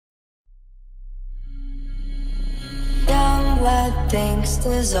thinks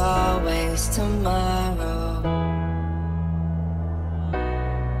there's always tomorrow.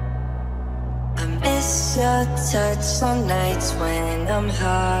 I miss your touch on nights when I'm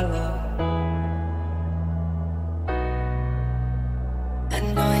hollow. I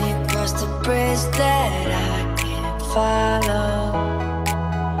know you crossed the bridge that I can't follow.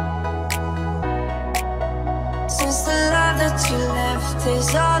 Since the love that you left is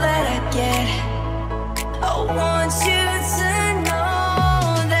all that I get, I want you to know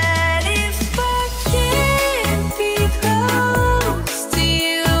that if I can't be close to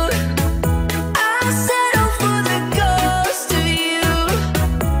you, I'll settle for the ghost of you.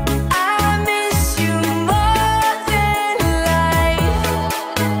 I miss you more than life.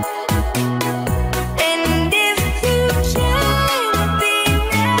 And if you can't be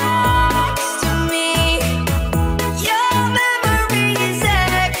next to me, your memory is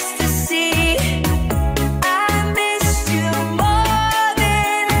ecstasy. I miss you more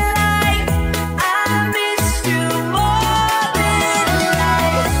than life. I miss you more than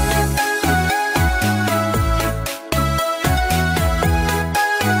life.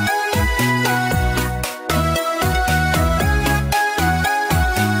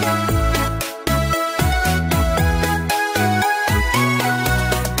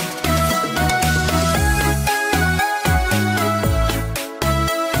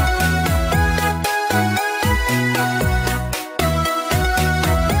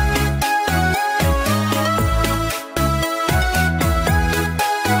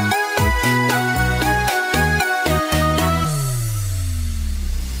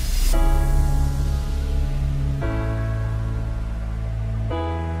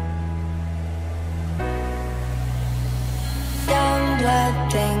 Young blood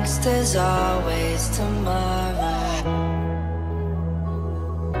thinks there's always tomorrow.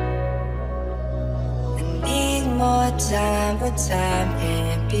 I need more time, but time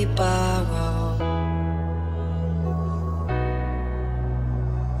can't be borrowed.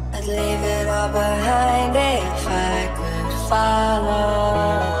 I'd leave it all behind if I could follow.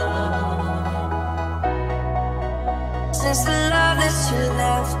 Since the love that you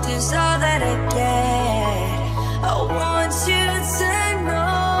left is all that I get, I want you to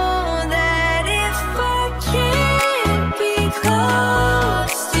know that if I can't be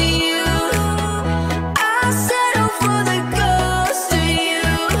close to you, I'll settle for the ghost of you.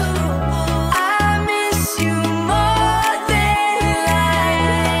 I miss you more than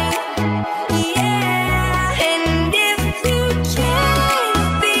life. Yeah. And if you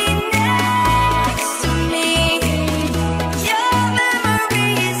can't be next to me, your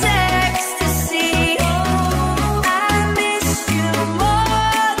memory is ecstasy. I miss you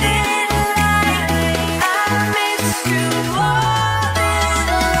more than life. I miss you more than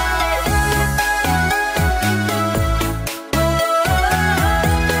life.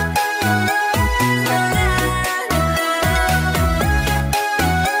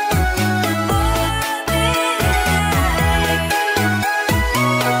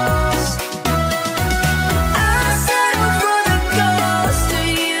 I'll settle for the ghost of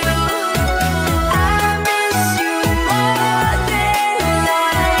you. I miss you more than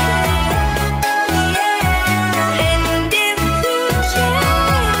life. Yeah. And if you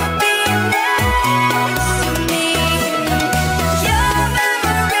can't be next to me, your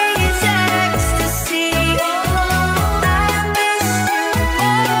memory is ecstasy. I miss you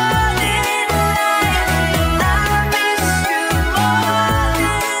more than life. I miss you more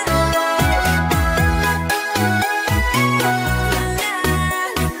than life.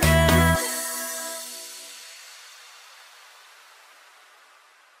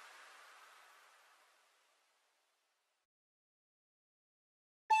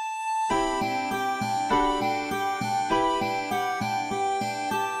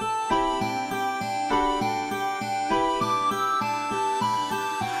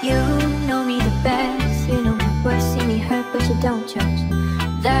 You know me the best, you know my worst, see me hurt but you don't judge.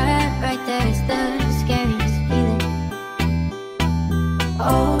 That right there is the scariest feeling.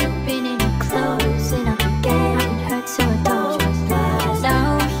 Opening and closing up again, I've been hurt so I don't trust.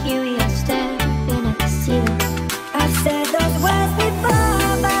 Now here we are staring at the ceiling. I've said those words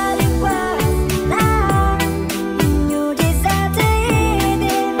before, but it was now. You deserve to hear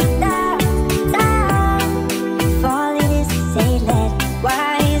them without sound. If all it is to say let it,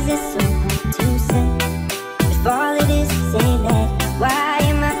 why is it so hard to say? If all it is to say let it, why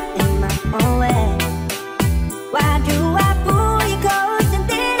am I in my own way? Why do I pull you close and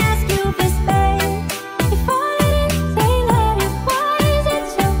then ask you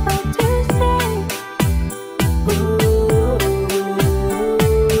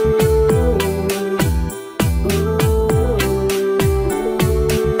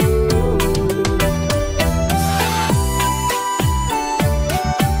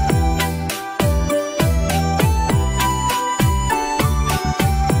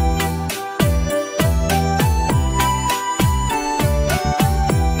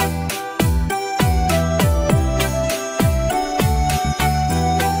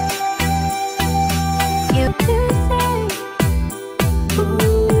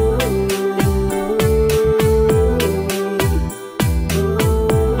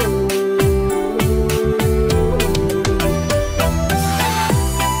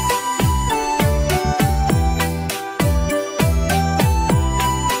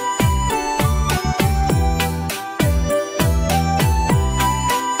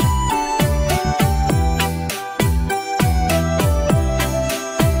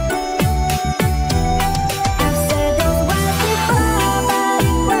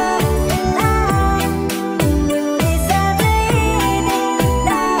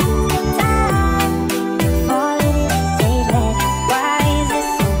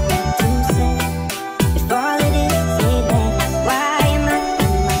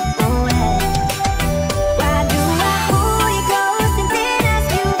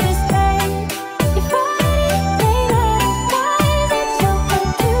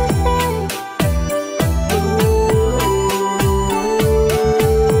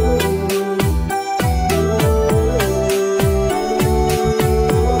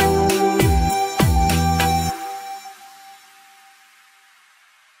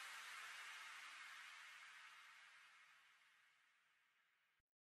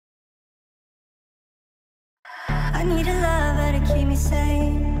I need a lover to keep me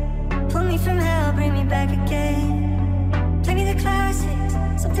sane. Pull me from hell, bring me back again. Play me the classics,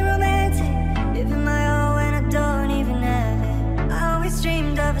 something romantic. Giving my all when I don't even have it. I always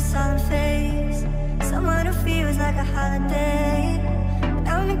dreamed of a solemn face, someone who feels like a holiday. But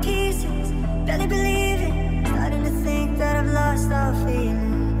now I'm in pieces, barely believing. Starting to think that I've lost all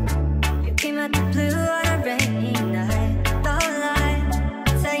feeling. You came out the blue on a rainy night. Don't lie,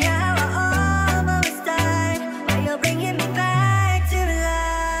 tell you how I almost died, while you're bringing me back to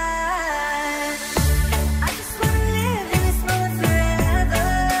life. I just wanna live in this moment forever,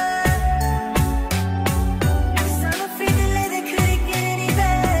 'cause I'm afraid that living couldn't get any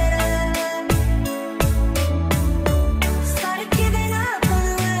better. Started giving up on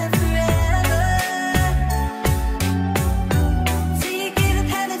the world forever, till you gave up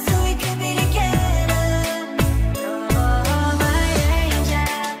heaven so we could be together. You're my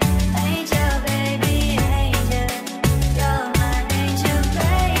angel, angel baby, angel. You're my angel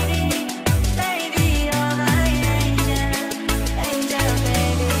baby, baby. You're my angel, angel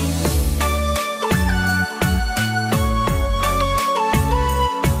baby.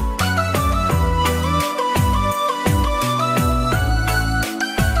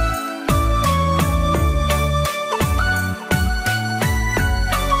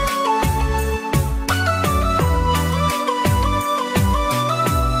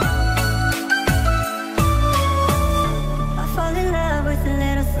 I fall in love with the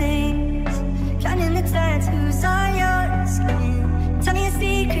little things, counting the tattoos on your skin. Tell me a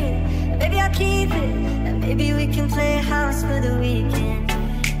secret, maybe I'll keep it, and maybe we can play house for the weekend.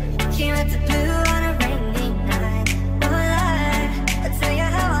 Came at the blue on a rainy night. No lie, I'll tell you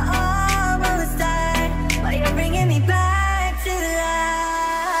how I almost died, while you're bringing me back to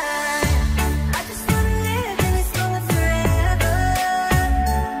life. I just wanna live in this moment forever,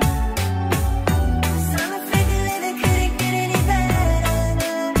 'cause I'm afraid that living couldn't get any better.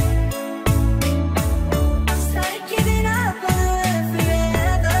 Started giving up on the world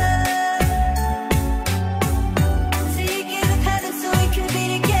forever, till you gave up heaven so we could be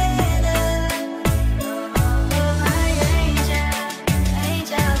together. Oh, my angel,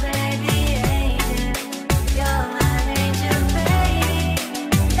 angel baby, angel. You're my angel baby,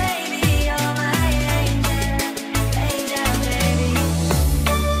 baby. You're my angel, angel baby.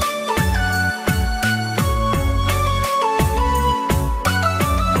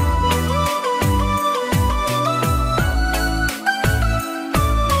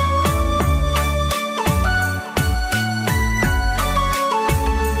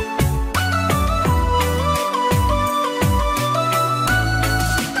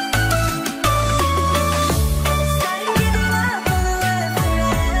 Started giving up on the world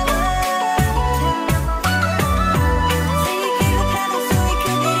forever, till you gave up heaven so we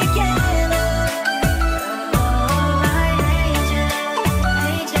could be together. Oh, my angel,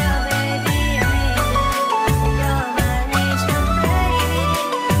 angel baby, angel. You're my angel baby,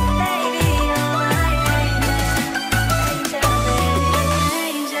 baby. You're my angel, angel baby,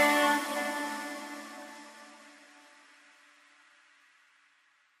 angel.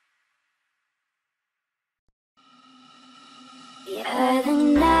 Yeah, the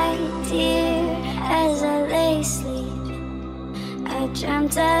night, dear, as I lay asleep, I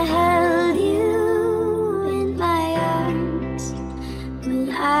dreamt I held you in my arms. When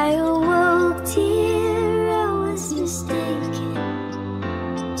I awoke, dear, I was mistaken,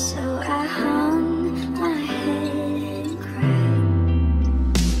 so I hung my head and cried.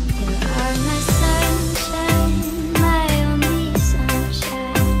 You are my sunshine, my only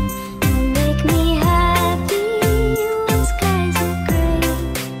sunshine. You make me happy when skies are gray.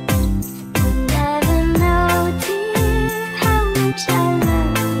 You never know, dear, how much I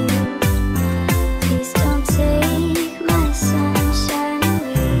love you. Please don't take my sunshine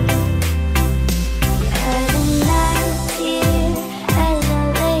away.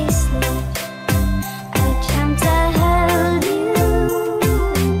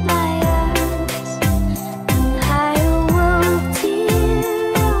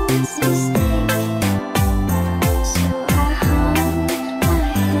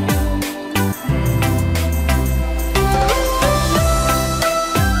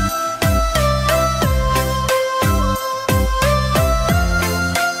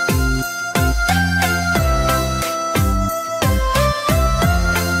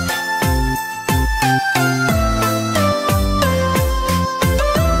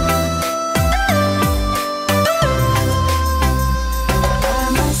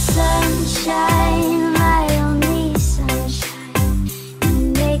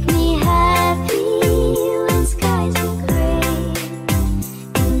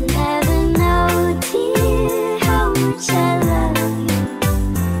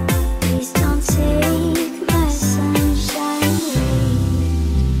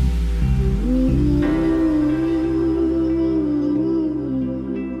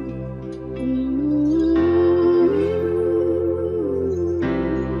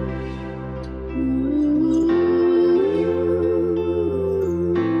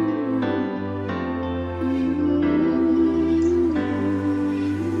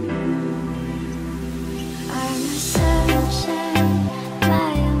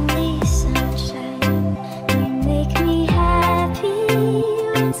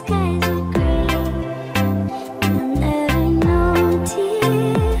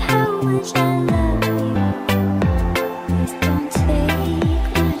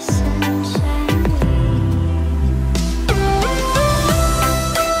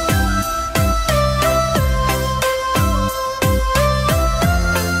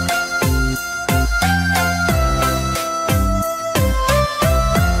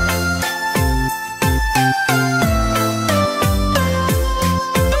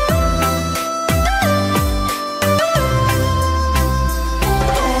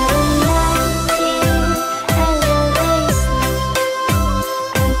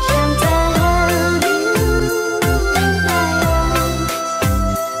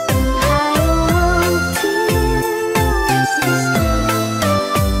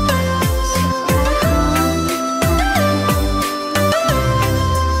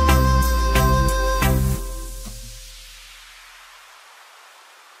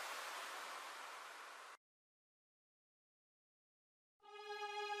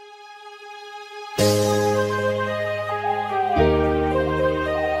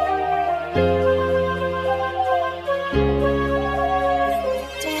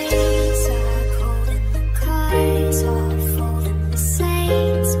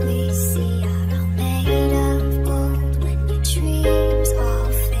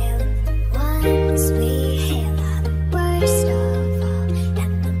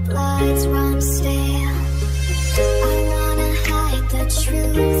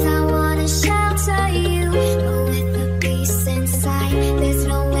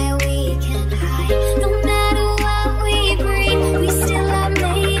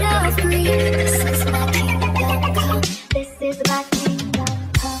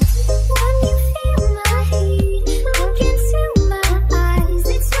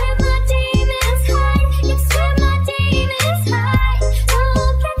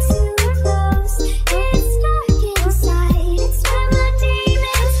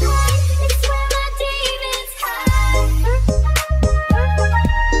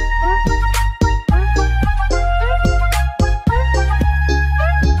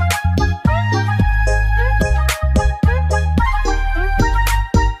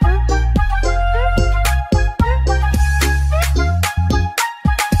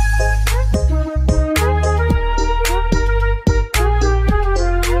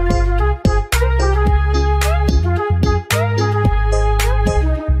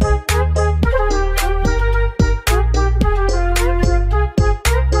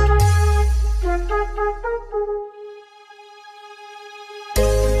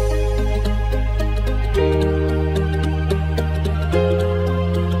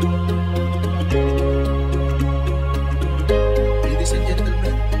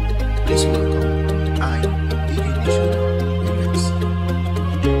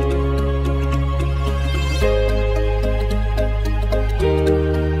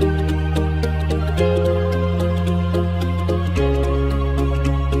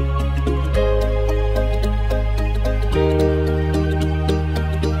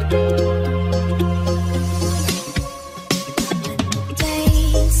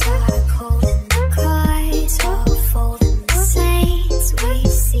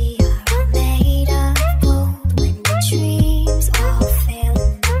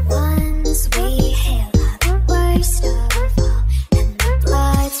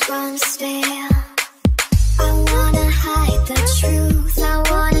 gone stale. I wanna hide the truth, I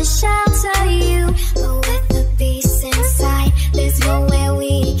wanna shelter you, but with the beast inside, there's nowhere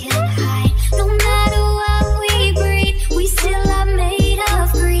we can hide. No matter what we breed, we still are made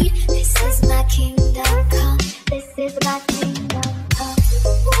of greed. This is my kingdom come, this is my kingdom come.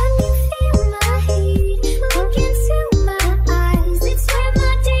 When you feel my heat, look into my eyes. It's where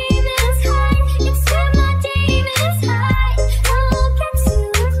my demons hide, it's where my demons hide. Don't get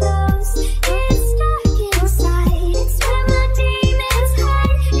too close,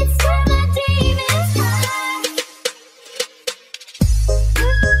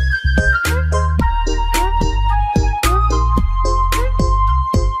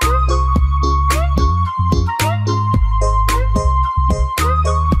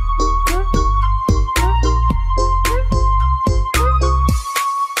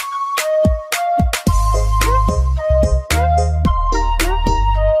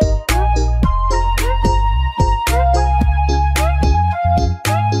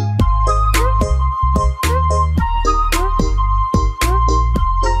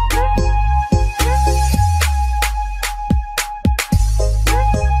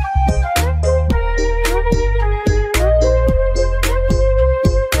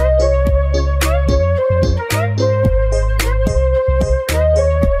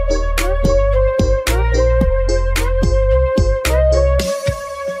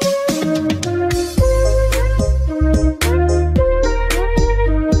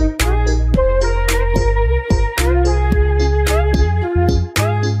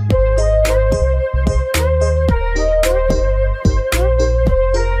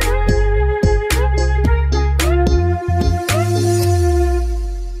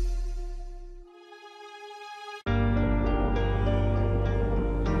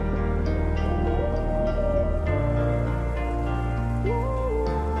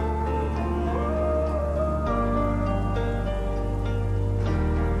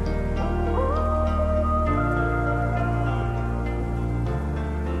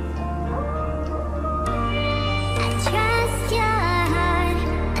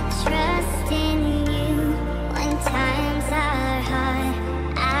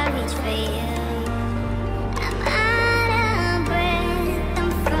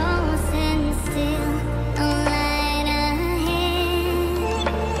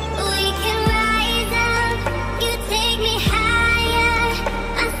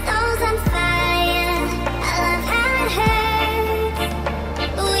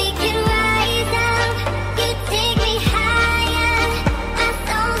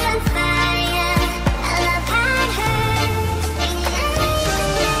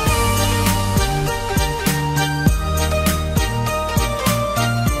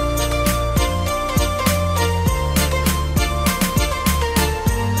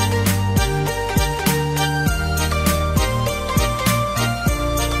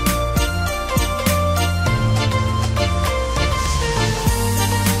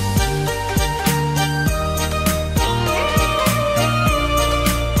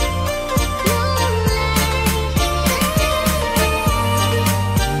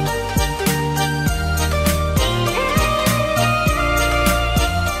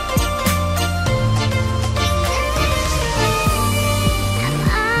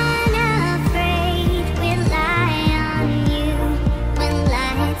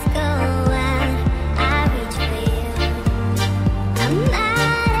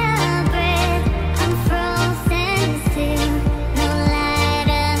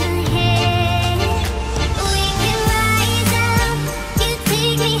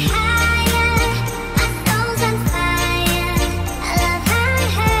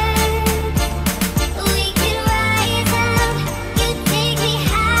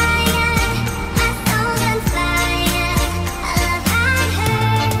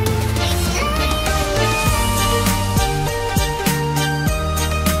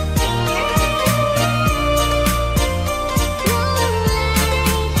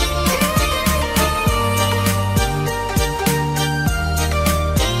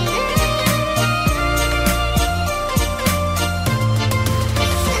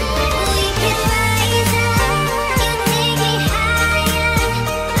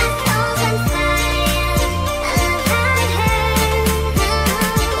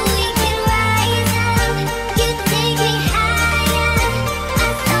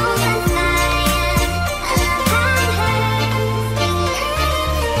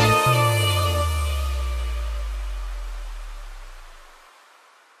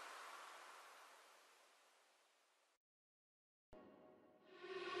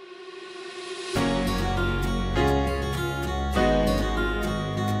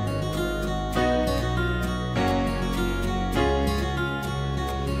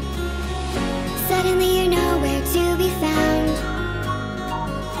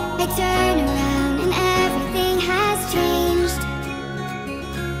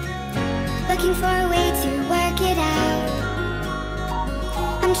 looking for a way to work it out.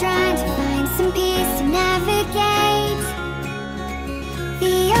 I'm trying to find some peace to navigate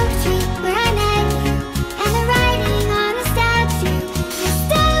the oak tree where I met you, and the writing on the statue. I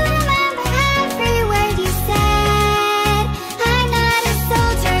still remember every word you said. I'm not a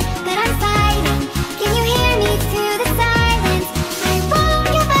soldier, but I'm fighting. Can you hear me through the silence? I won't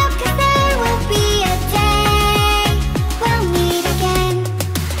give up, 'cause there will be a day we'll meet again.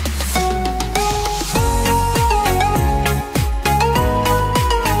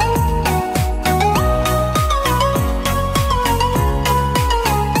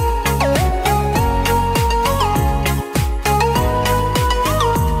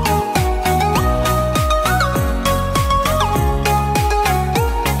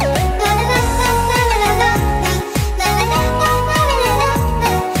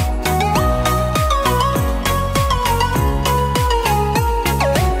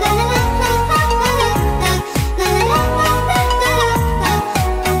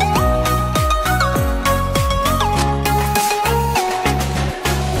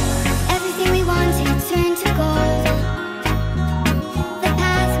 Everything we wanted turned to gold. The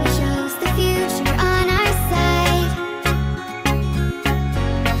path we chose, the future on our side.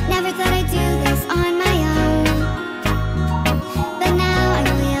 Never thought I'd do this on my own, but now I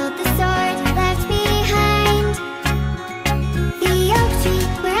wield the sword you left behind. The oak tree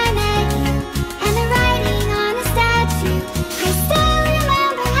where I met you, and the writing on the statue. I still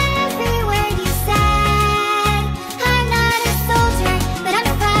remember every word you said. I'm not a soldier, but I'm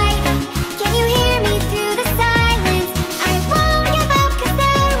fighting. Can you hear me through the silence? I won't give up, 'cause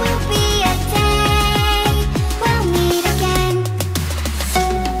there will be a day we'll meet again.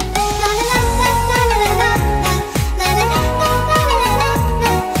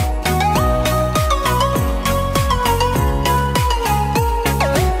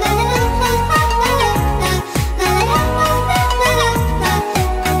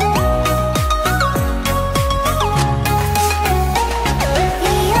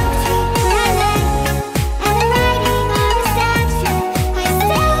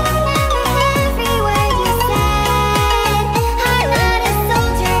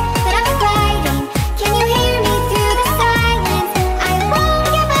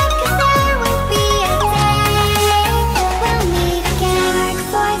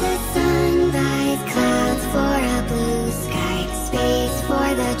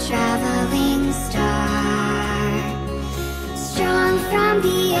 Traveling star, strong from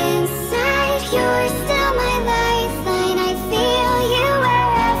the inside, you're still my lifeline. I feel you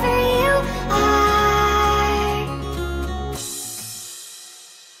wherever you are.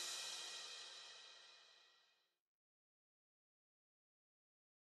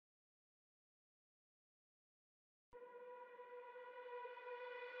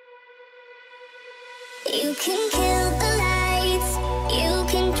 You can kill the lights, you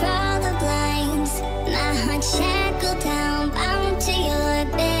can draw the blinds. My heart shackled down, bound to your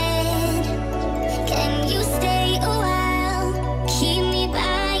bed. Can you stay a while? Keep me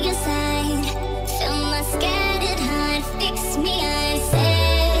by your side. Fill my scattered heart, fix me, I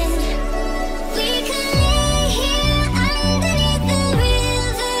said. We could lay here underneath the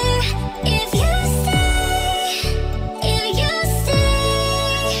river. If you stay, if you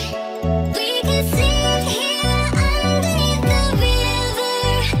stay. We could sit here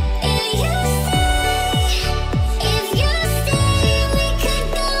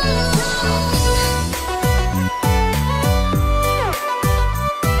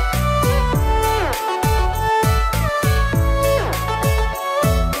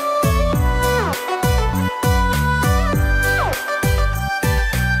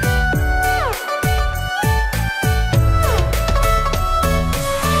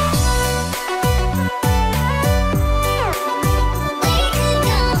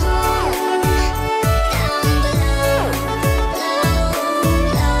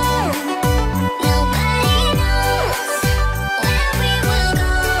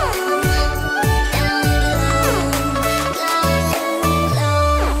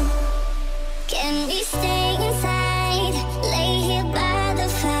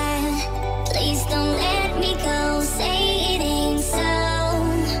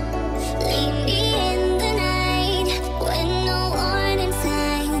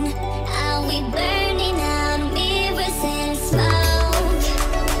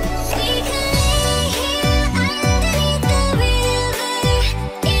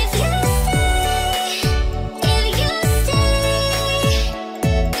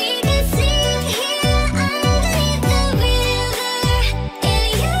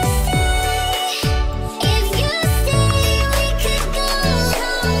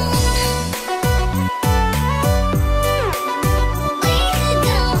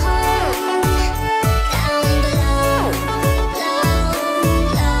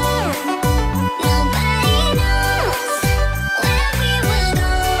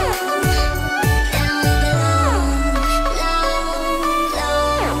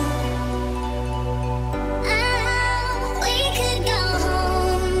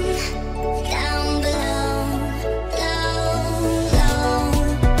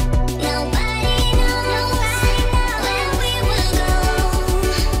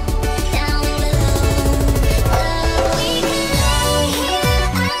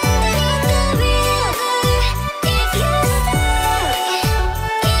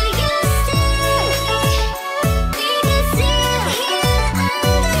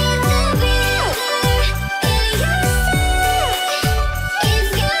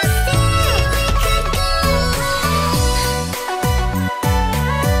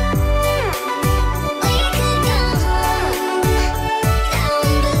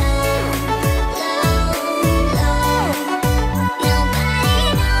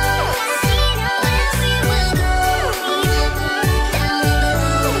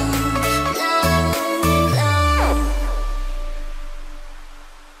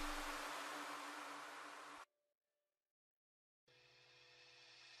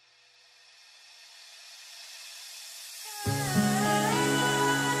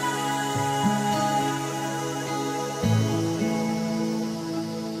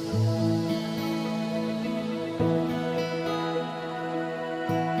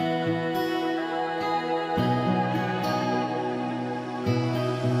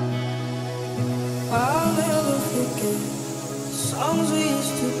songs we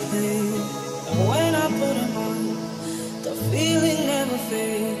used to play, and when I put them on, the feeling never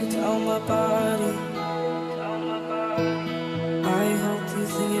fades out my body. I hope you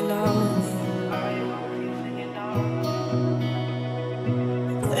thinking of me.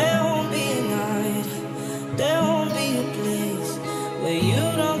 There won't be a night, there won't be a place where you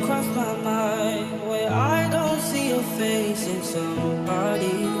don't cross my mind, where I don't see your face in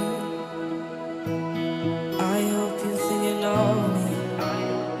somebody. I hope you're thinking of me.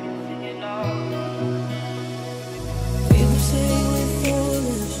 People say we're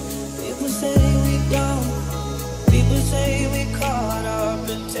foolish, people say we dumb, people say we caught up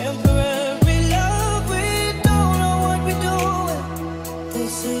in temporary love. We don't know what we're doing. They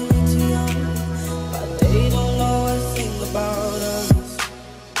say we're too young, but they don't know a thing about us.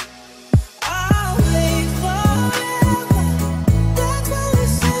 I'll wait forever, that's what we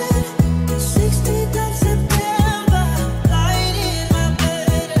said. 16th of September, lying in my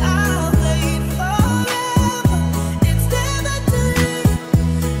bed. I'll wait forever, it's never too late.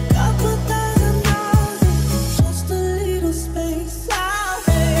 Couple $1,000, just a little space. I'll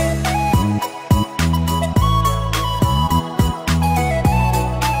wait.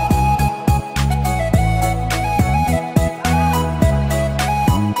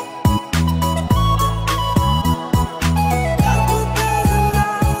 Couple $1,000,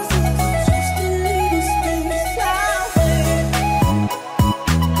 just a little space. I'll wait.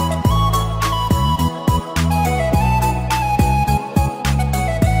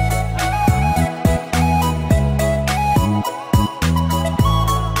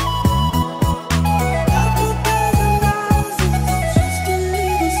 Couple $1,000, just a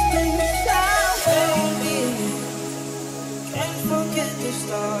little space. I'll wait. Can't forget the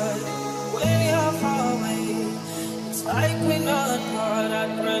start when you're far away. It's like we're not apart.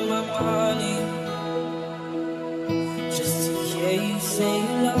 I'd run my money just to hear you say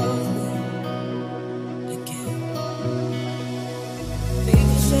you love me again.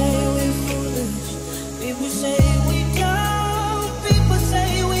 People say we're foolish, people say we dumb, people say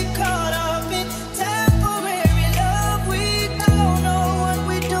we caught up in temporary love. We don't know what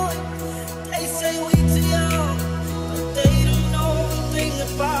we're doing. They say we're too young, but they don't know a thing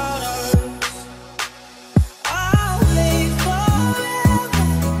about us. I'll wait forever,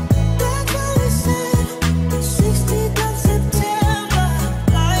 that's what we said. 16th of September,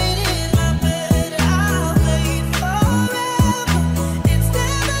 lying in my bed. I'll wait forever, it's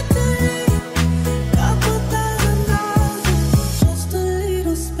never too late. Couple $1,000, just a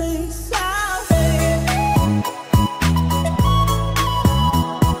little space. I'll wait.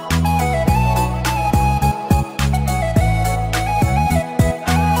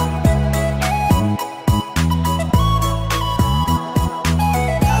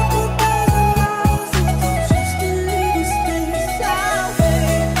 Couple $1,000, just a little space. I'll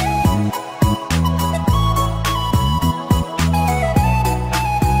wait.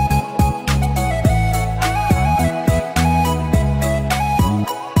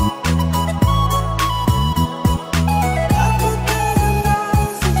 Couple $1,000,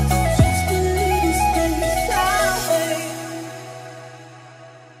 just a little space. I'll wait.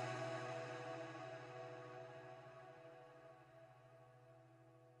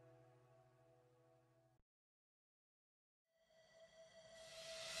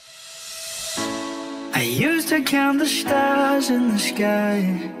 I used to count the stars in the sky.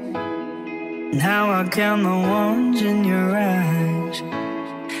 Now I count the ones in your eyes.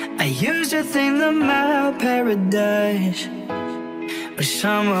 I used to think that my paradise was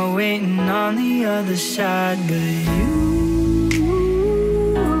somewhere waiting on the other side. But you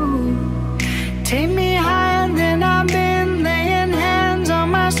take me higher than I've been, laying hands on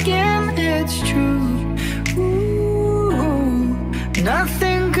my skin. It's true. Ooh,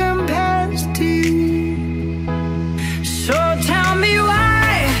 nothing compares to you. So tell me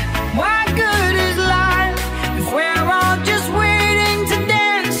why good is life if we're all just waiting to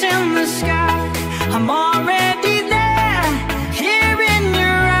dance in the sky? I'm already there, here in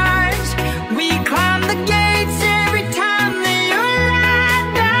your eyes. We climb the gates every time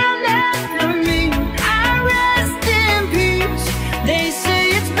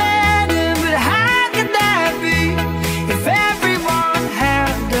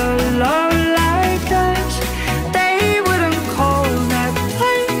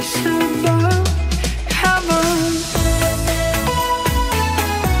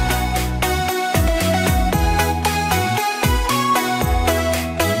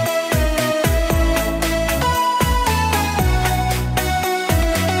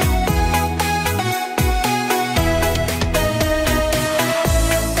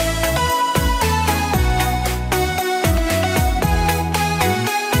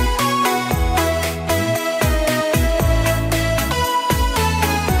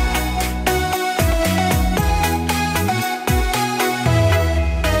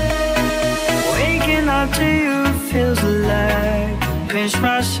to you feels like pinch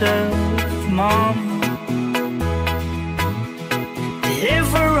myself, mom.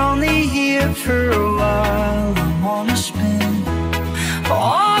 If we're only here for a while, I wanna spend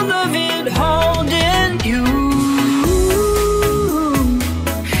all of it holding you.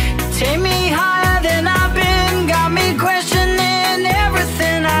 Take me higher than I've been, got me questioning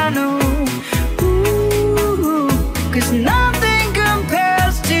everything I know. Ooh, 'cause nothing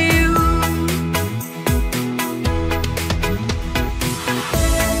compares to you.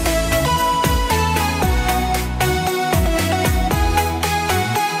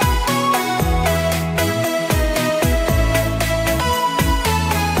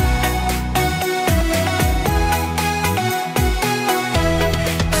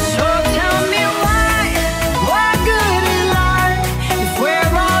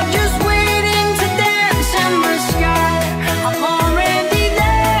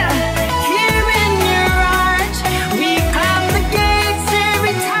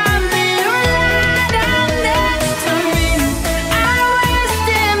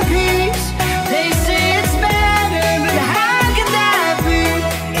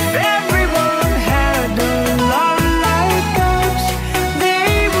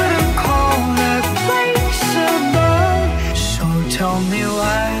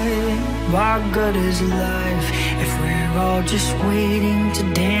 What good is life if we're all just waiting to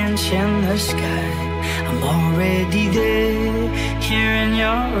dance in the sky? I'm already there, here in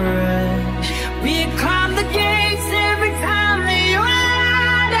your eyes. We climb the gates every time that you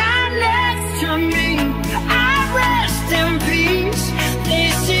lie down next to me. I rest in peace. They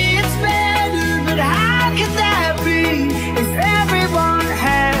say it's better, but how could that be? If everyone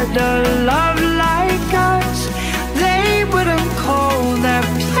had a love like us, they wouldn't call that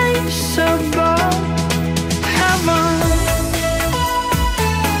place above heaven.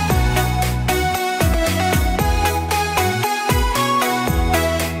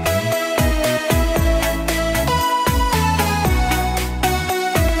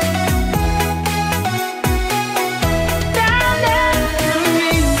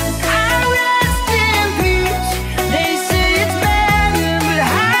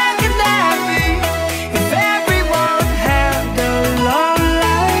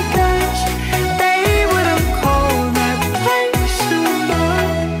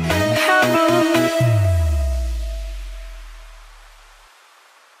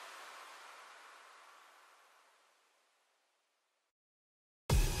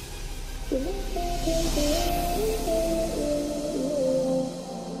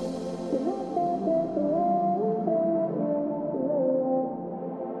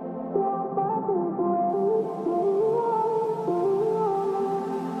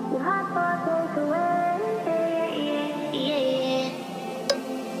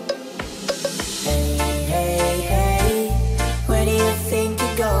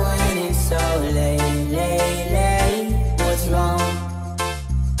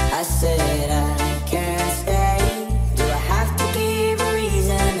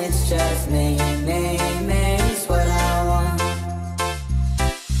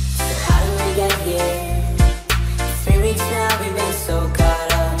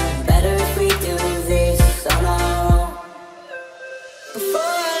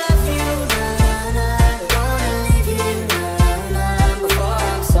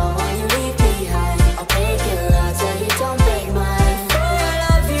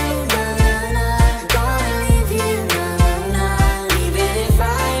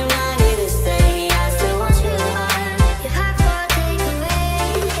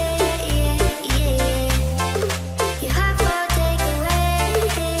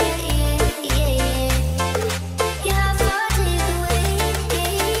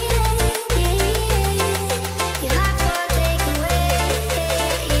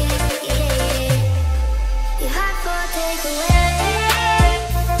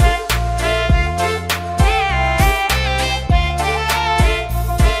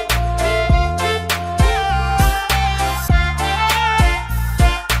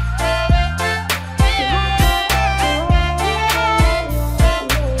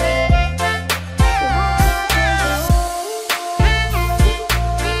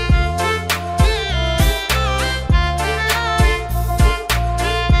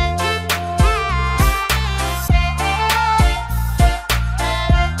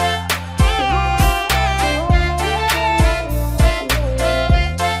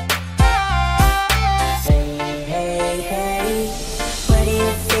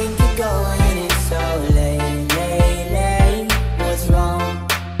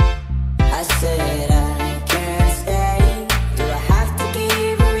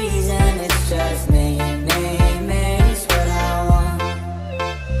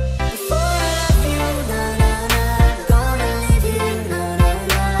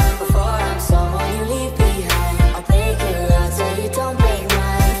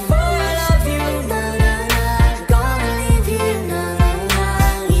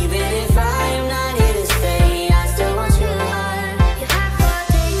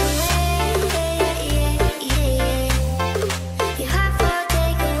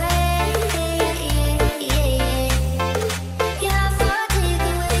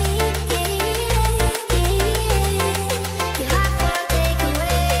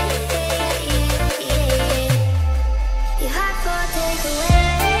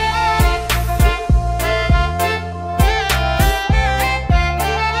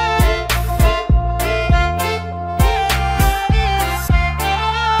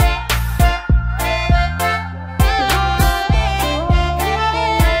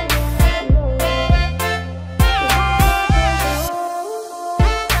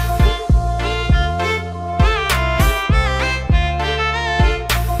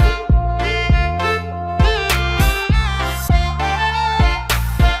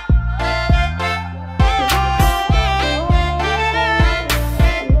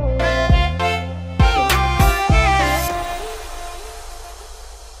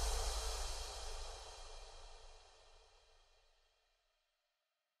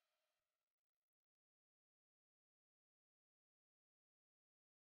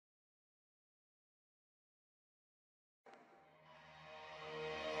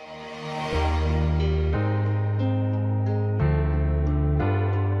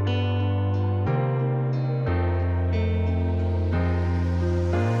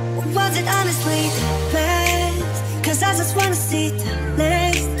 was it honestly the best? Cause I just wanna see the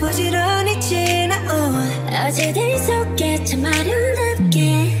next. 부지런히 지나온 어제들 속에 참 아름답게.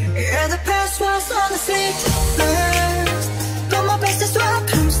 Yeah, the past was honestly the best. But my best is what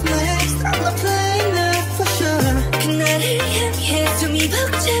comes next. I'm not playing that for sure. 그날을 향해 숨이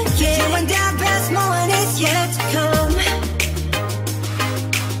벅차게. You and that best moment is yet to come.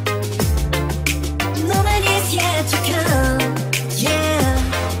 Moment is yet to come. Yeah.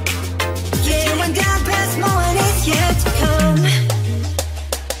 You and that best moment is yet to come.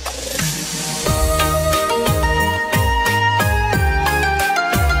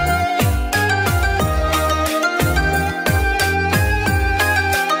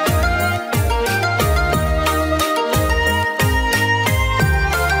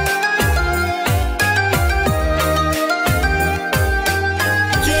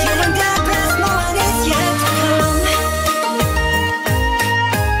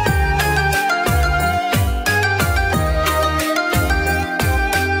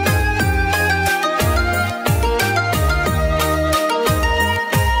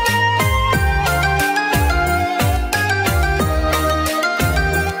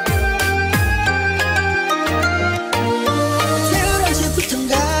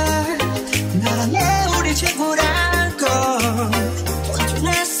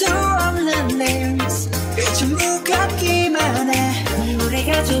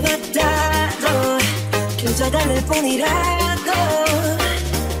 달랠 뿐이라고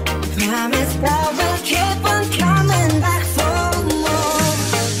Promise that we'll keep on coming back for more.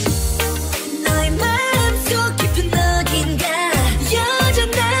 너의 마음속 깊은 어딘가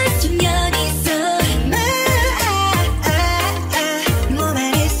여전한 소년이 있어.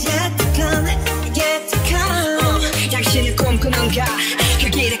 Moment is yet to come, yet to come. 당신을 꿈꾸는가 그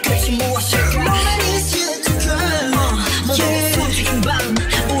길의 끝이 무엇일까. Moment is yet to come. 모든 소중한 밤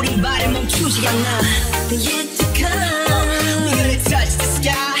우린 발을 멈추지 않아. Yet to come. We're gonna touch the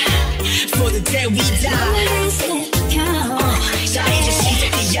sky for the day we die. Moment is yet to come. 자 이제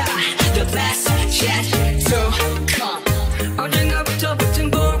시작이야. The best yet to come. 언젠가부터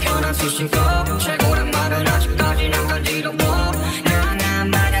붙은 불편한 수식어 최고란 말은 아직까지는 간지러워. 난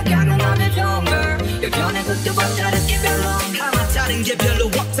만약에는 너의 좋은 걸 예전에 그때와 다르게 별로 아마 다른 게 별로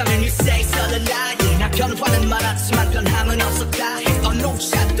없다면 you say so the lie. 나 변화는 많았지만 변함은 없었다. 어느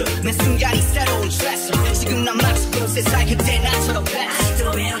샷도 매 순간이 새로운 트레서. 지금 난 마치 세상 그때 나처럼 best.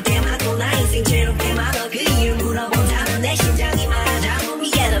 또 외울 때마다 나 인생 제로 때마다 그 이유 물어본다면 내 심장이 말하자.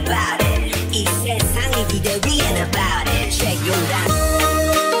 Forget about it. 이 세상이 기대 위엔 about it. Check your out.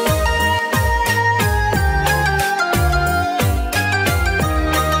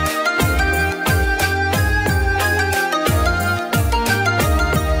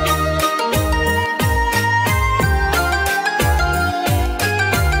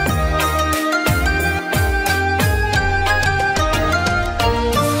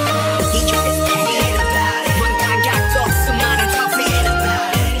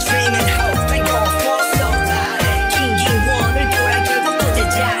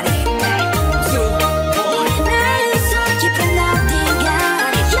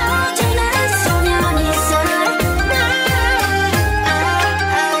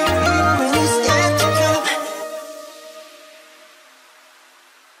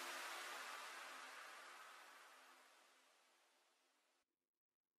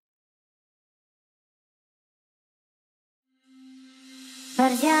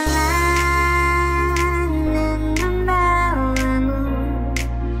 Perjalanan membawamu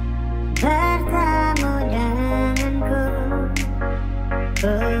bertemu denganku,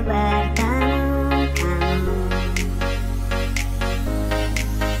 ku bertemu kamu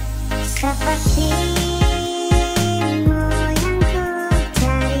sepertimu yang ku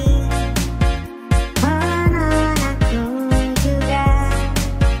cari, konon aku juga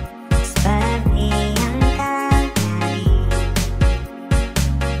seperti yang kau cari.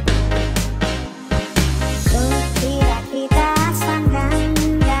 Kukira kita sanggang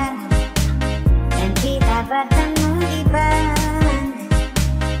dalam dan kita bertemu di belanda.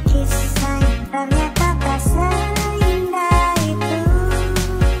 Kisah yang ternyata tak seindah itu.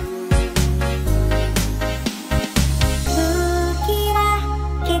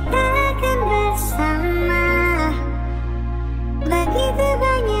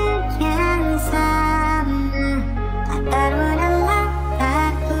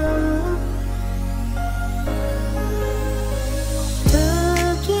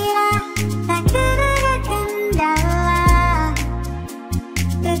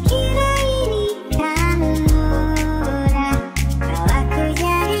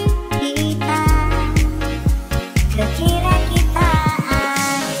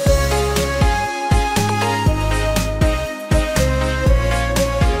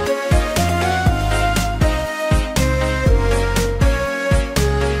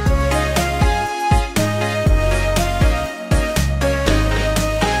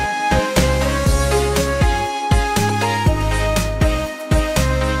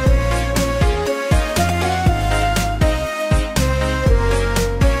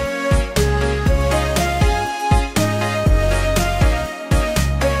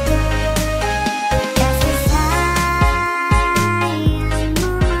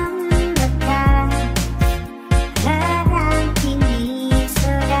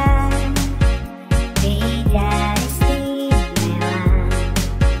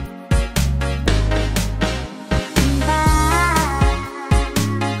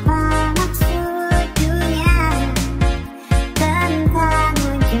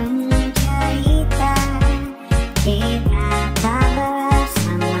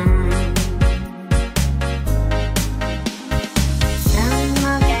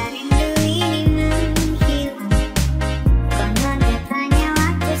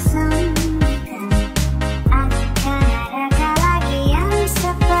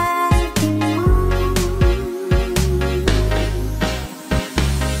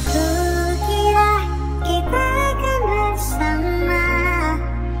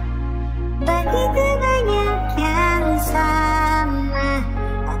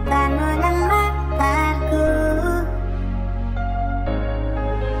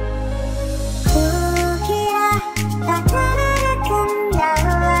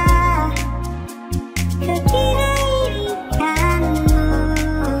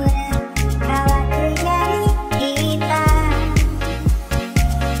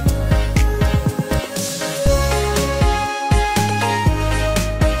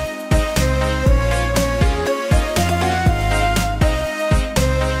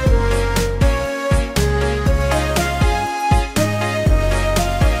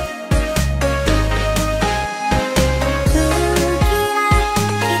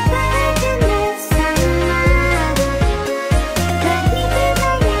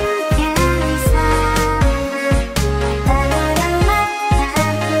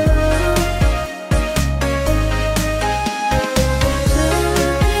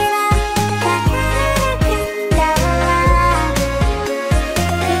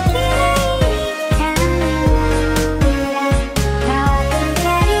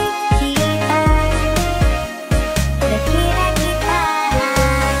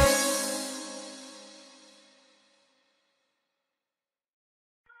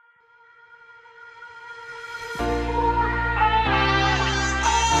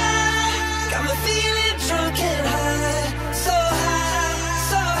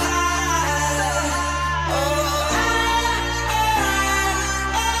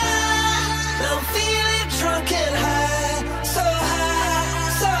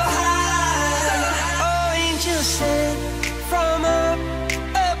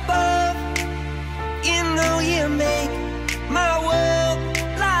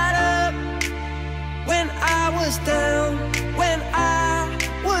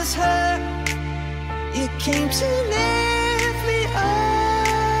 came to lift me up.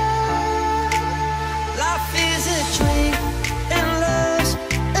 Life is a drink and love's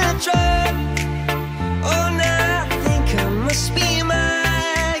a drug. Oh, now I think I must be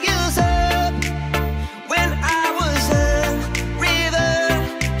miles up. When I was a river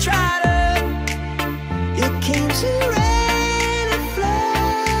dried up, you came to rain and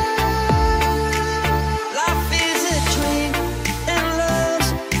flood. Life is a drink and love's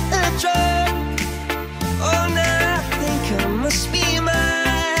a drug. Oh, now I think I must be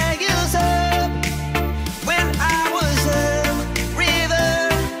miles up. When I was a river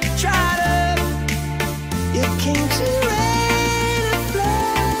dried up, you came to rain and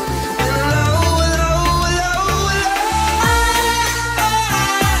flood. When I'm low, low, low, low,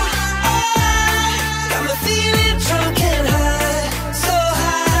 got me feeling drunk and high, so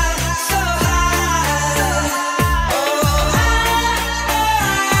high, so high. Oh,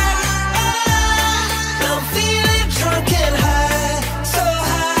 I'm feeling drunk and high, so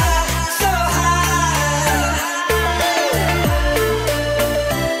high, so high.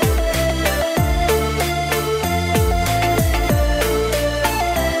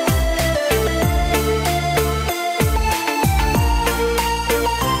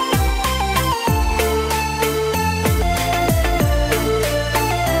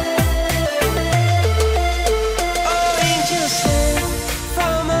 Oh, angels sent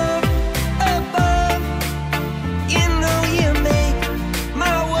from up above, you know you make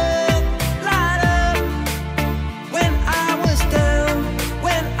my world light up. When I was down,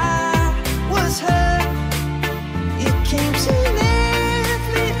 when I was hurt, you came to lift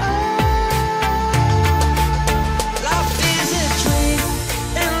me up. Life is a drink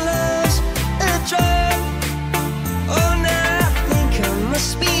and love's a drug. Oh, now I think I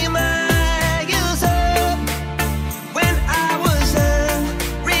must be miles up. When I was a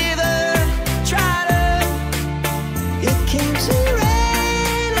river dried up, you came to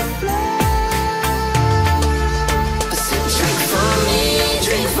rain and flood. I said, drink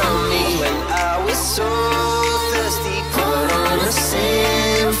from me when I was so thirsty. Put on a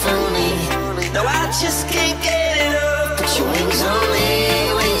symphony. No, I just can't get enough. Put your wings on me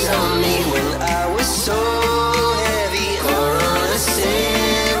when I was so heavy. Put on a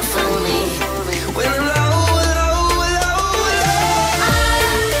symphony. When I'm low, low, low, low,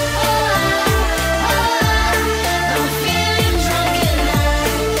 I'm feeling drunk and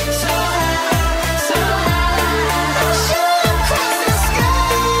high, so high, so high. I'm shooting across the sky.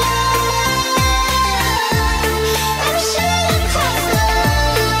 I'm shooting across the.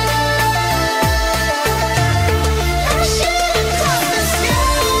 I'm shooting across the sky.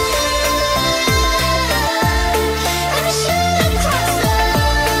 I'm shooting across the.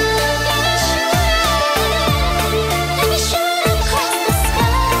 I'm shooting across the sky.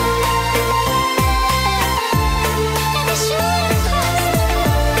 I'm shooting across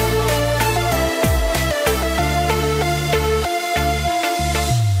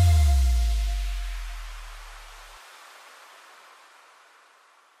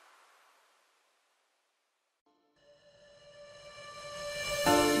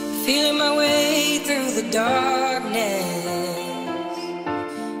Feeling my way through the darkness,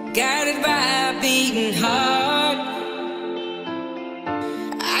 guided by a beating heart.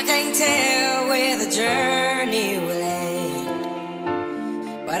 I can't tell where the journey will end,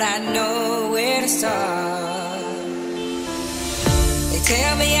 but I know where to start. They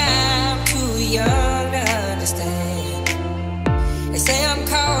tell me I'm too young to understand. They say I'm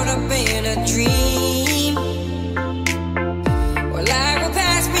caught up in a dream. Well, life will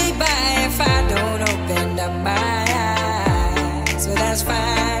pass me by if I don't open up my eyes. Well, that's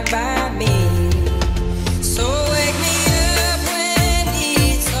fine by me. So wake me up when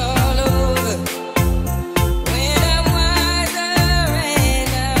it's all over, when I'm wiser and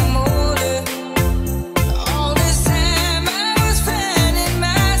I'm older. All this time I was finding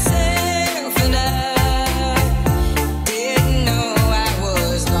myself, and I didn't know I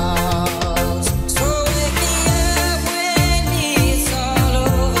was lost. So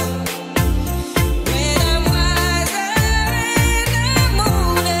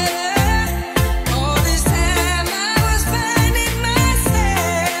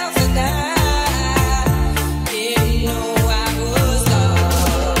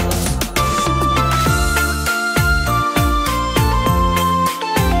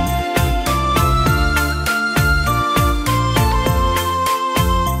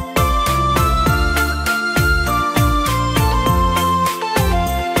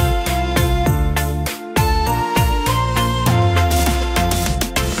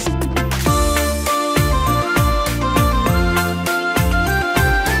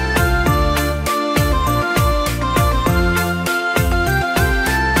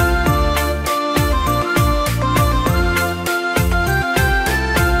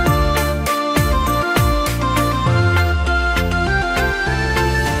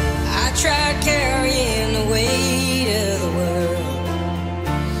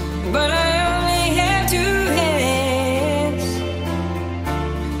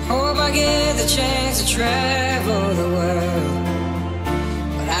travel the world,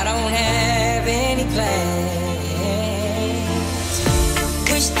 but I don't have any plans.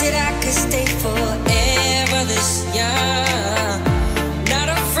 Wish that I could stay forever this young, not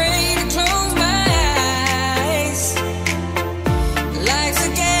afraid to close my eyes. Life's a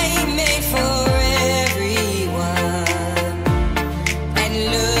game made for everyone, and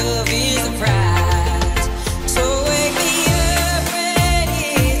love is the prize. So wake me up when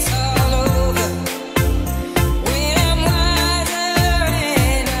it's all over, when I'm wiser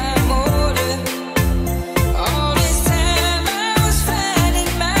and I'm older. All this time I was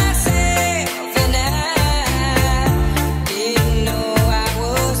finding myself, and I didn't know I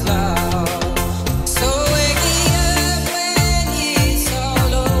was lost. So wake me up when it's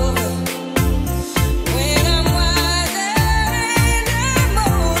all over, when I'm wiser and I'm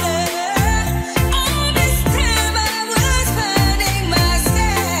older. All this time I was finding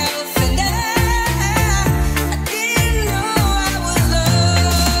myself, and I didn't know I was lost.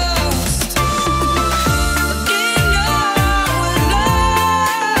 I didn't know I was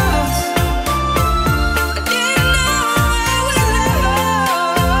lost. I didn't know I was lost.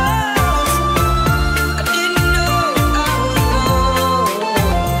 I didn't know I was lost.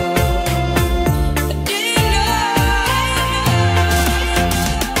 I didn't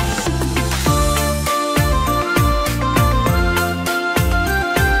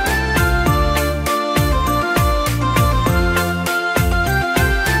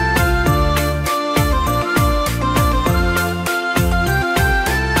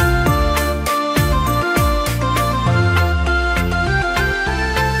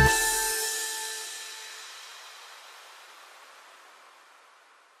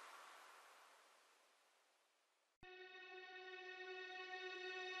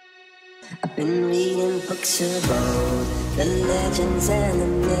I've been reading books of old, the legends and the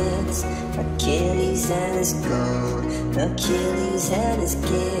myths, Achilles and his gold, Achilles and his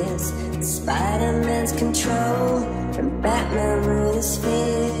gifts, Spider-Man's control, and Batman with his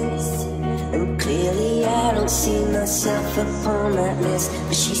fist. And clearly I don't see myself upon that list.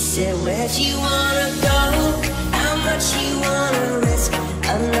 But she said, where'd you wanna go? How much you wanna risk?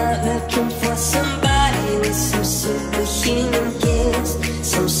 I'm not looking for somebody with some superhuman gifts,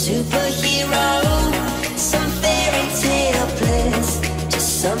 some superhero, some fairy tale bliss. Just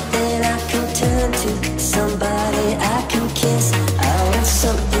something I can turn to, somebody I can kiss. I want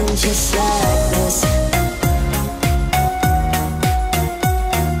something just like this.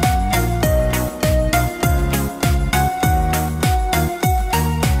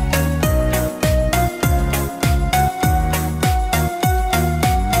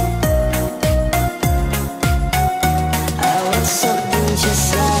 I want something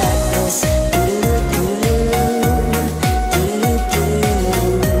just like this.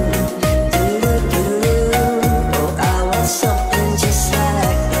 Oh, I want something just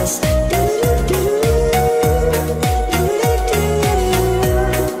like this.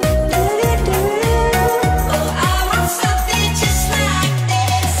 Oh, I want something just like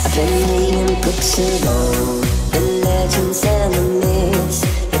this. I've been reading books of old, the legends and the myths,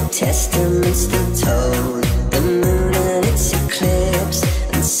 the testaments that told the moon and its eclipse,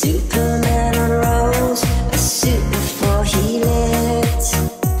 and Superman unrolls a suit before he lived.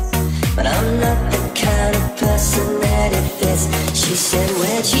 But I'm not the kind of person that it fits. She said,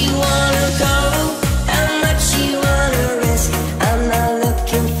 where'd you wanna go? How much you wanna risk? I'm not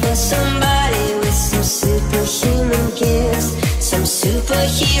looking for somebody with some superhuman gifts, some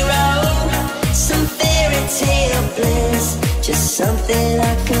superhero, some fairy tale bliss. Just something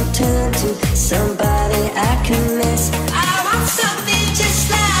I can turn to, somebody I can miss. I want something just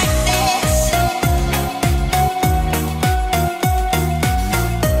like this.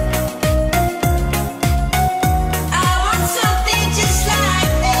 I want something just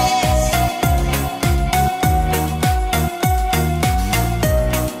like this.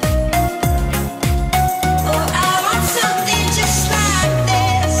 Oh, I want something just like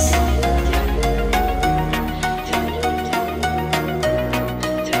this.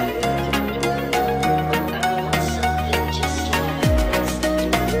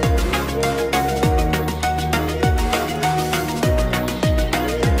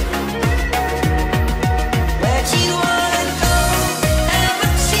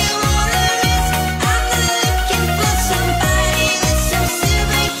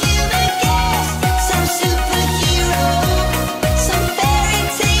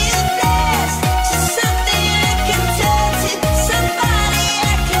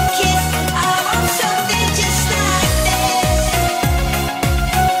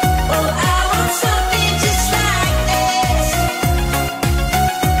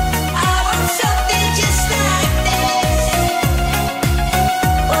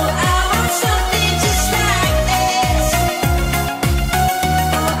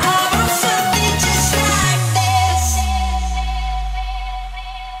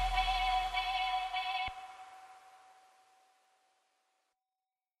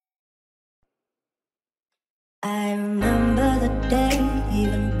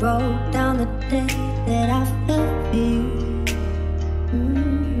 wrote down the day that I felt for you.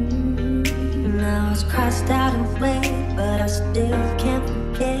 Now it's crossed out and played, but I still can't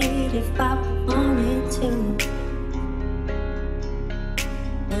forget if I wanted to.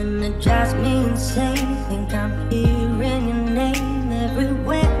 And it drives me insane, think I'm hearing your name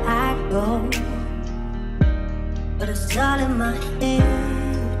everywhere I go. But it's all in my head,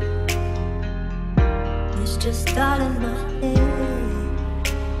 it's just all in my head.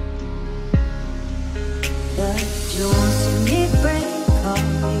 But you won't see me break, call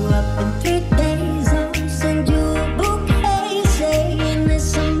you up in 3 days, I'll send you a bouquet, saying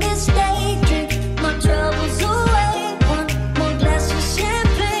it's a mistake, drink my troubles away, one more glass of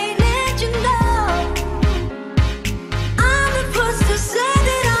champagne, and you know I'm the first to say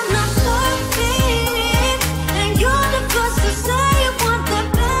that I'm not perfect, and you're the first to say you want the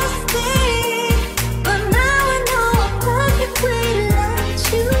best thing. But now I know a perfect way to let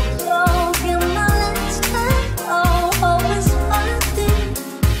you go. You're my last time, oh, it's nothing.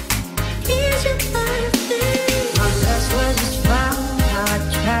 Here's your perfect. My best was just found. How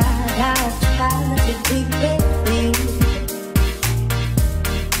I tried to be baby.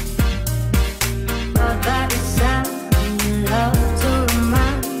 But by the sound, you love to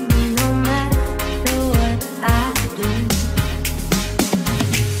remind me no matter what I do.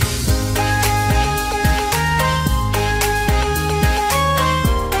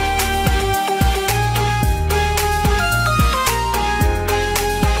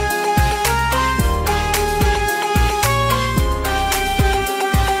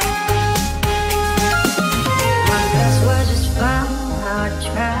 My best was just found.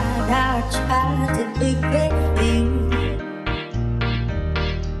 How I tried to be baby.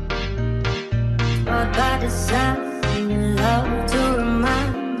 But by the sound, you love to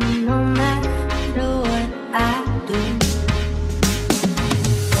remind me no matter what I do.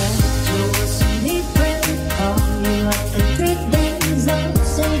 But you will see me break, call you up in 3 days, I'll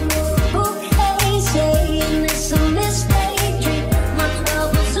send you a bouquet, saying it's a mistake, drink my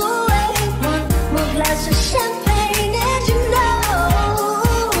troubles away, one more glass of champagne, and you know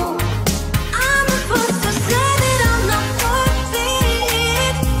I'm the first to say that I'm not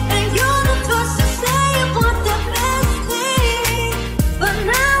perfect, and you're the first to say you want the best.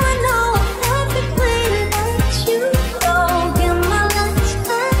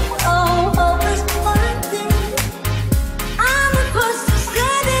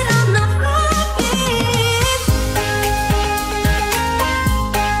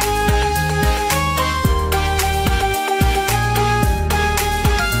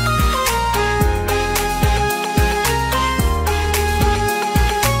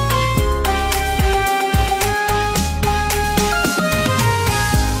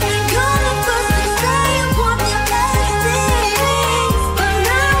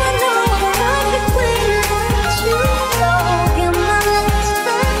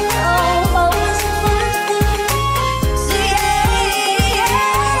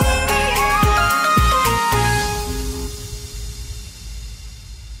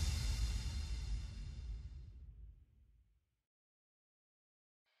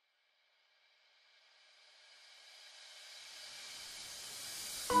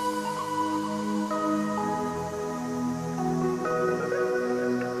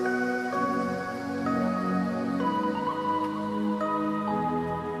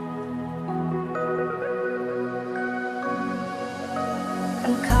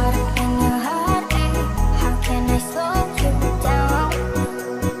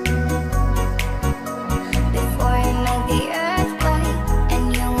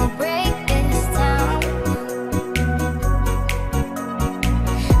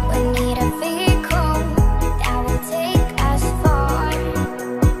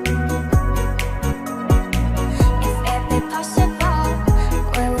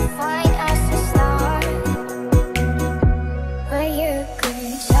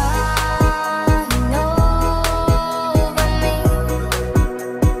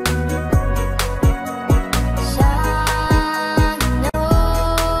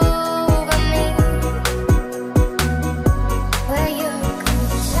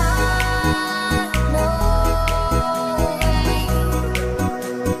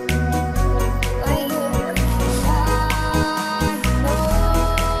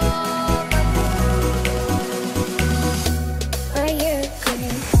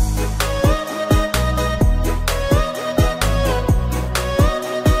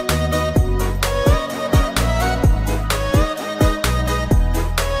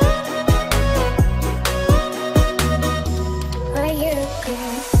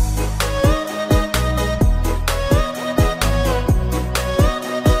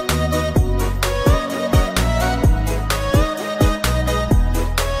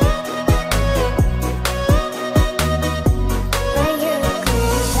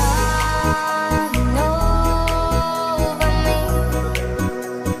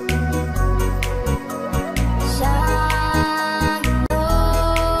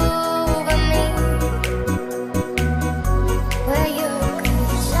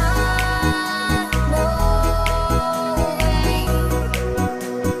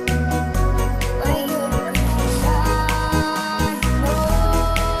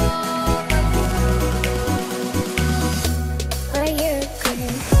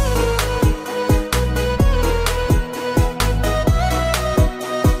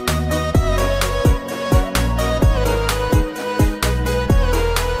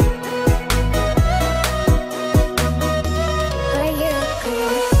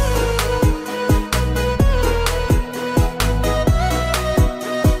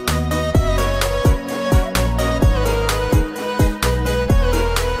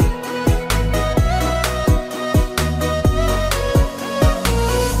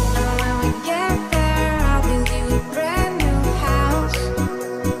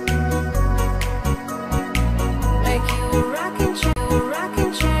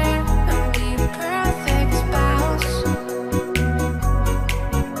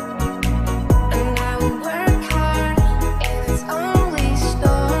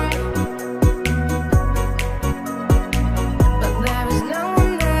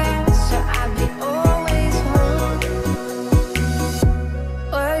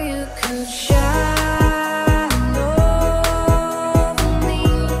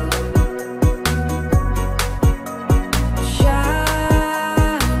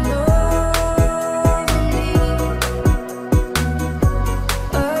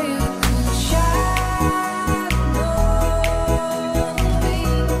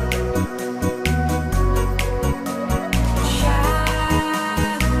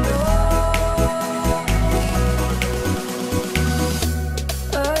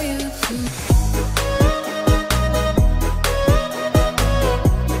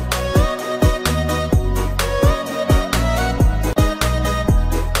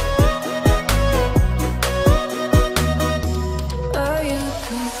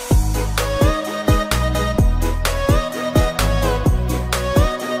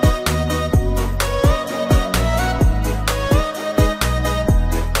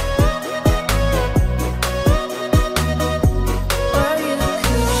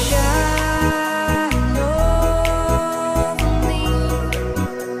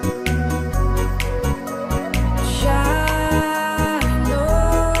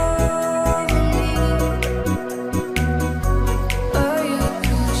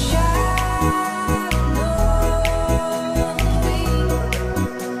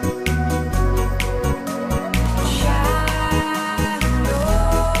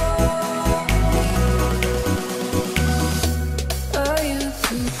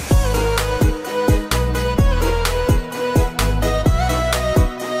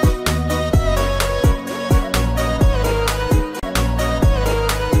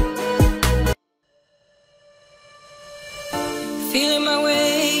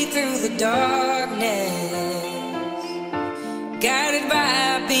 darkness, guided by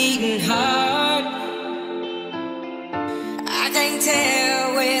a beating heart. I can't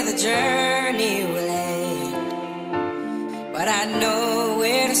tell where the journey will end, but I know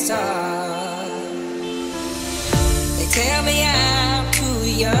where to start. They tell me I'm too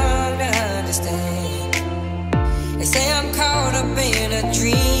young to understand. They say I'm caught up in a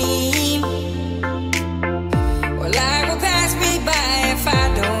dream. Well, life will pass me by if I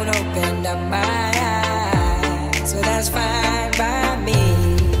don't open up my eyes. So that's fine by me.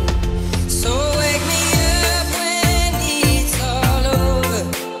 So wake me up when it's all over,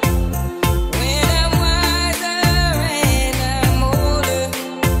 when I'm wiser and I'm older.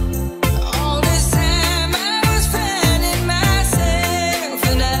 All this time I was finding myself,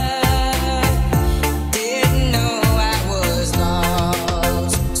 and I didn't know I was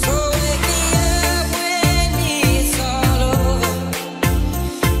lost. So wake me up when it's all over,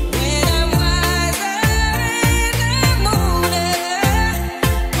 when I'm wiser and I'm older.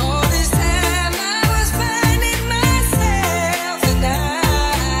 All this time I was finding myself, and I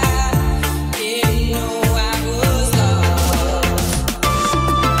didn't know I was lost.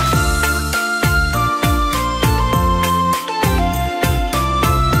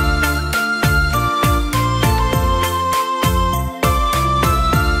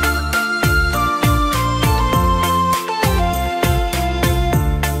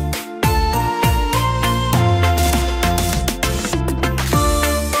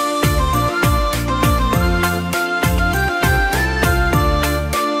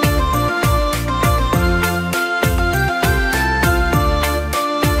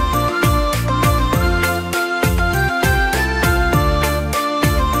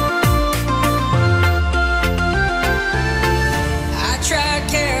 I tried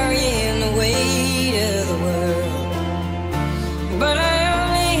carrying the weight of the world, but I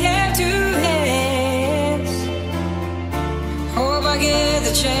only have two hands. Hope I get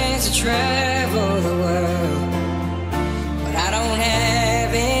the chance to travel the world, but I don't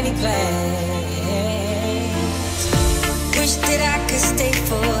have any plans. Wish that I could stay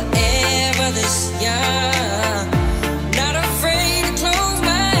forever this young, not afraid to close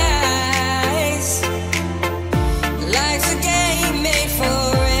my eyes. Life's a game made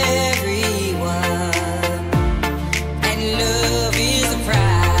for everyone, and love is the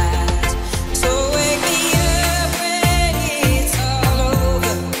prize. So wake me up when it's all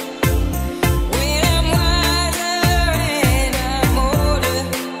over, when I'm wiser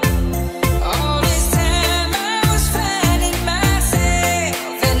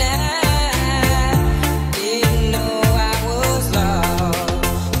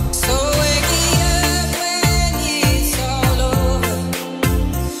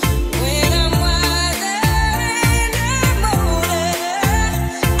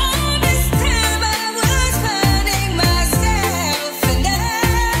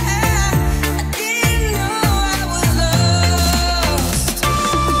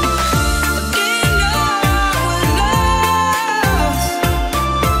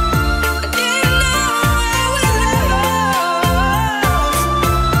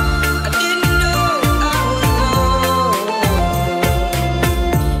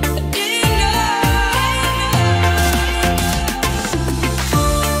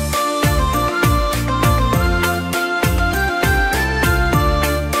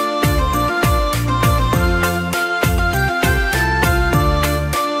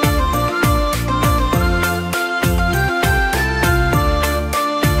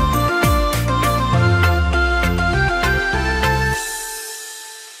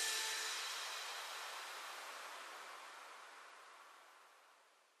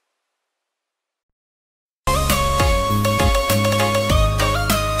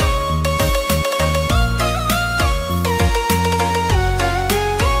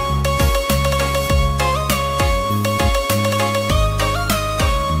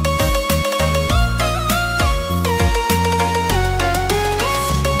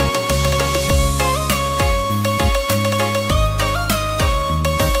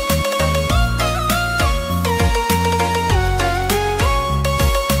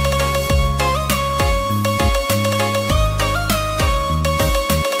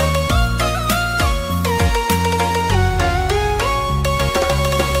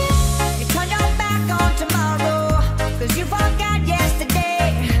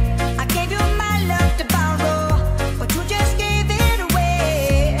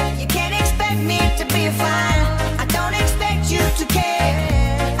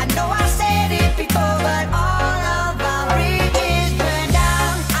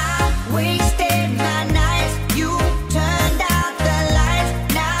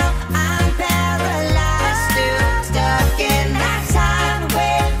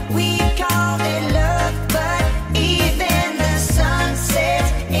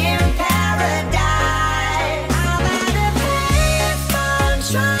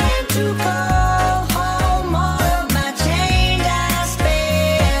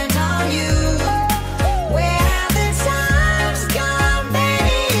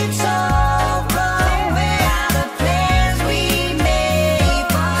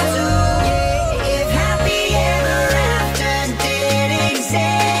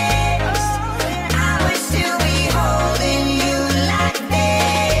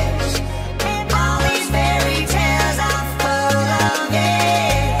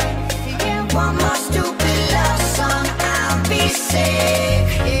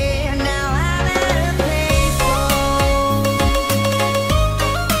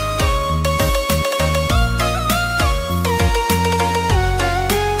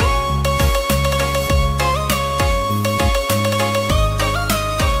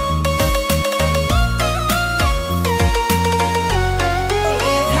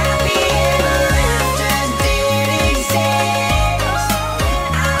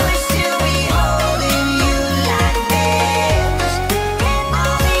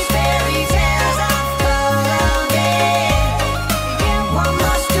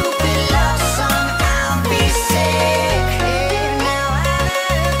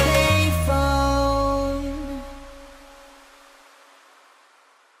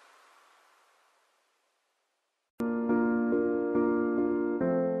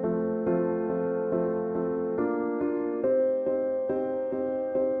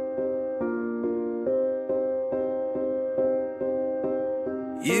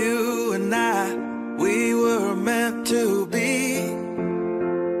You and I, we were meant to be.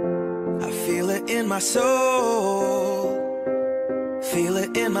 I feel it in my soul, feel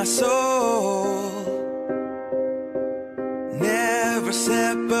it in my soul. Never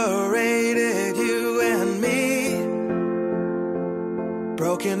separated, you and me.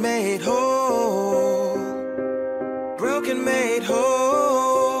 Broken made whole, broken made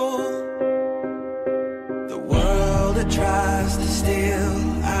whole. The world that tries to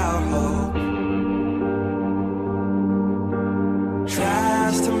steal our hope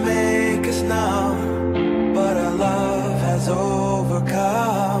tries to make us numb, but our love has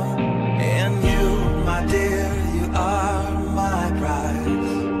overcome. And you, my dear, you are my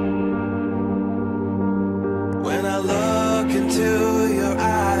prize. When I look into your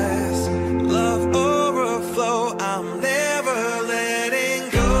eyes, love overflow, I'm never letting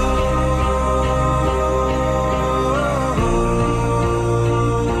go.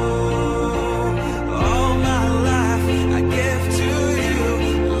 All my life I give to you,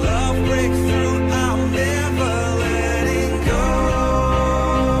 love breakthrough, I'm never letting go.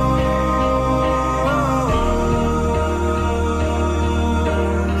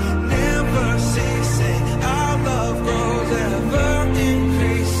 Never ceasing, our love grows ever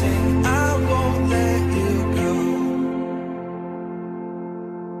increasing, I won't let you go.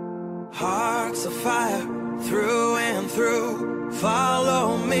 Hearts of fire through and through,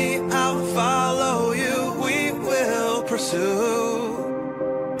 follow me, I'll follow you. We will pursue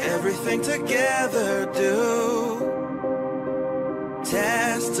everything together, do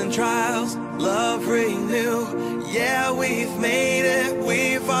tests and trials, love renew. Yeah, we've made it,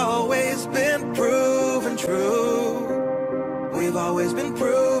 we've always been proven true. We've always been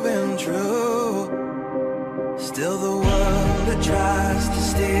proven true. Still the world that tries to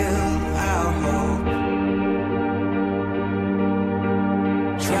steal our hope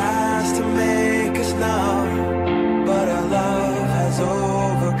tries to make us numb, but our love has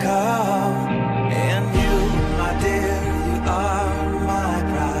overcome. And you, my dear, you are my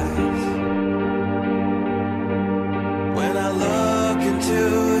prize. When I look into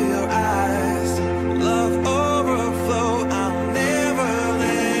your eyes, love overflow, I'm never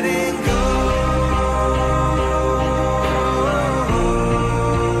letting go.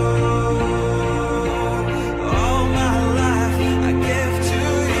 All my life I give to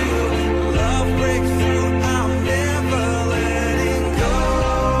you, love breakthrough, I'm never letting go.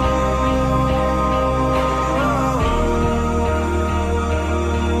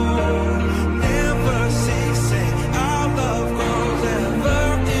 Never ceasing, our love grows ever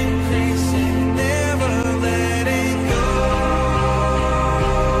increasing, never letting go.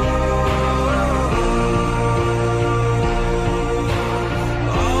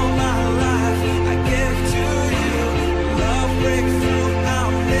 All my life I give to you, love breakthrough,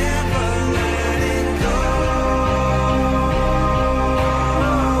 I'm never letting go.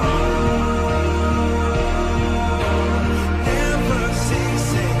 Never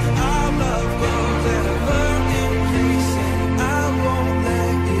ceasing, our love grows ever increasing, I won't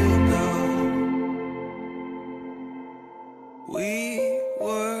let you go.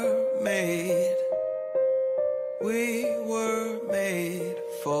 We were made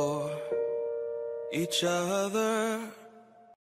for each other.